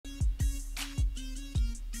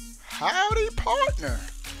Howdy, partner.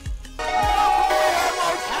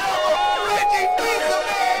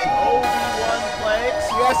 Obi-Wan Plays.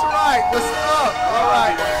 That's right. What's up? All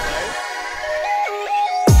right.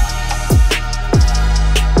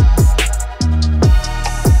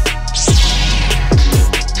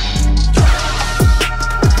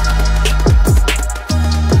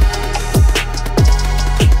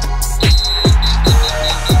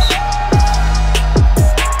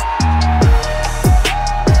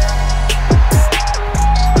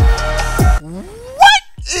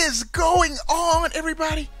 Going on,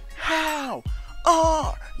 everybody? How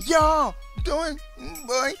are y'all doing,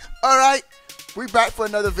 boy? All right, we back for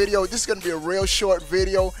another video. This is gonna be a real short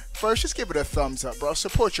video. First, just give it a thumbs up, bro.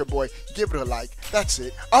 Support your boy. Give it a like. That's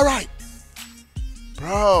it. All right,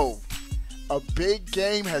 bro. A big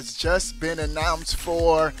game has just been announced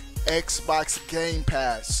for Xbox Game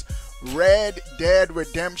Pass. Red Dead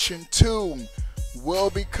Redemption 2 will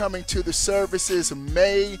be coming to the services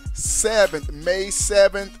May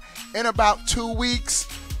 7th. In about 2 weeks,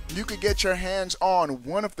 you could get your hands on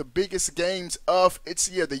one of the biggest games of its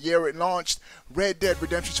year, the year it launched, Red Dead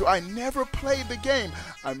Redemption 2. I never played the game.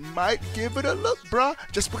 I might give it a look, bruh,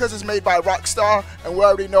 just because it's made by Rockstar, and we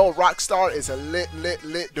already know Rockstar is a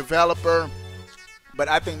lit developer. But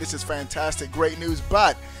I think this is fantastic, great news,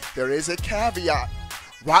 but there is a caveat.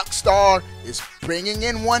 Rockstar is bringing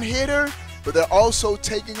in one hitter, but they're also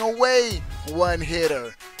taking away one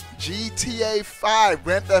hitter. GTA 5,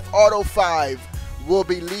 Grand Theft Auto 5 will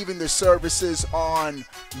be leaving the services on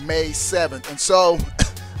May 7th. And so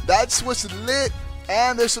that's what's lit,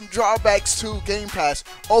 and there's some drawbacks to Game Pass.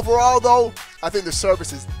 Overall though, I think the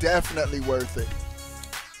service is definitely worth it.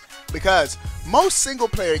 Because most single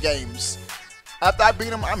player games, after I beat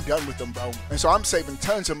them, I'm done with them, bro. And so I'm saving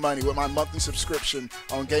tons of money with my monthly subscription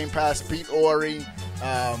on Game Pass. Beat Ori.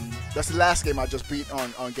 That's the last game I just beat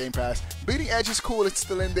on Game Pass. Beating Edge is cool. It's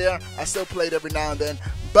still in there. I still play it every now and then.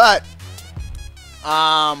 But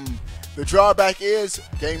the drawback is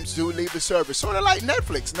games do leave the service. Sort of like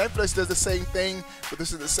Netflix. Netflix does the same thing, but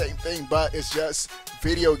this is the same thing, but it's just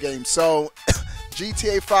video games. So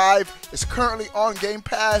GTA 5 is currently on Game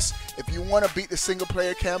Pass. If you want to beat the single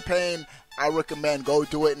player campaign, I recommend go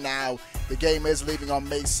do it now. The game is leaving on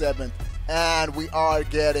May 7th, and we are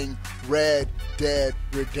getting Red Dead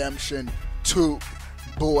Redemption 2,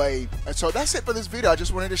 boy. And so that's it for this video. I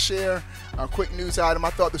just wanted to share a quick news item. I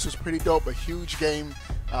thought this was pretty dope, a huge game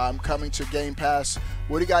coming to Game Pass.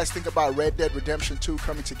 What do you guys think about Red Dead Redemption 2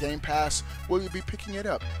 coming to Game Pass? Will you be picking it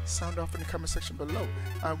up? Sound off in the comment section below.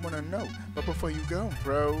 I want to know. But before you go,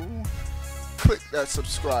 bro, click that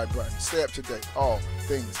subscribe button. Stay up to date. All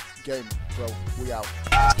things gaming, bro. We out.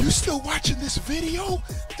 You still watching this video?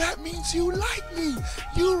 That means you like me.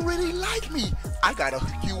 You really like me. I gotta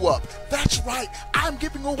hook you up. That's right. I'm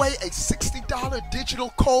giving away a $60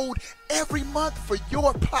 digital code every month for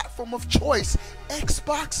your platform of choice.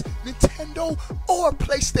 Xbox, Nintendo, or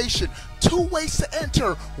PlayStation. 2 ways to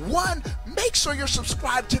enter. 1, make sure you're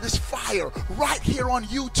subscribed to this fire right here on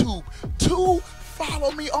YouTube. 2,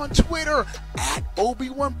 follow me on Twitter at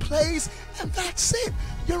Obi-Wan Plays, and that's it.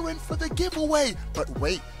 You're in for the giveaway. But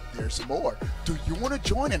wait, there's more. Do you want to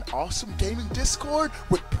join an awesome gaming Discord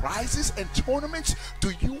with prizes and tournaments?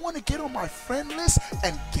 Do you want to get on my friend list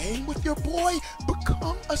and game with your boy?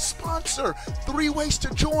 Become a sponsor. 3 ways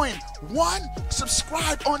to join. 1,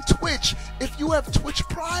 subscribe on Twitch. If you have Twitch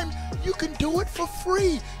Prime, you can do it for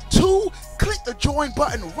free. 2, click the join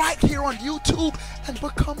button right here on YouTube and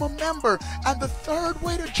become a member. And the 3rd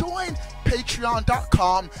way to join,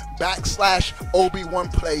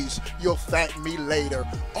 patreon.com/Obi-Wan-Plays. You'll thank me later.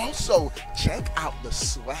 Also, check out the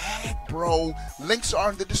swag, bro. Links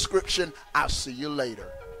are in the description. I'll see you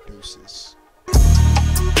later. Deuces.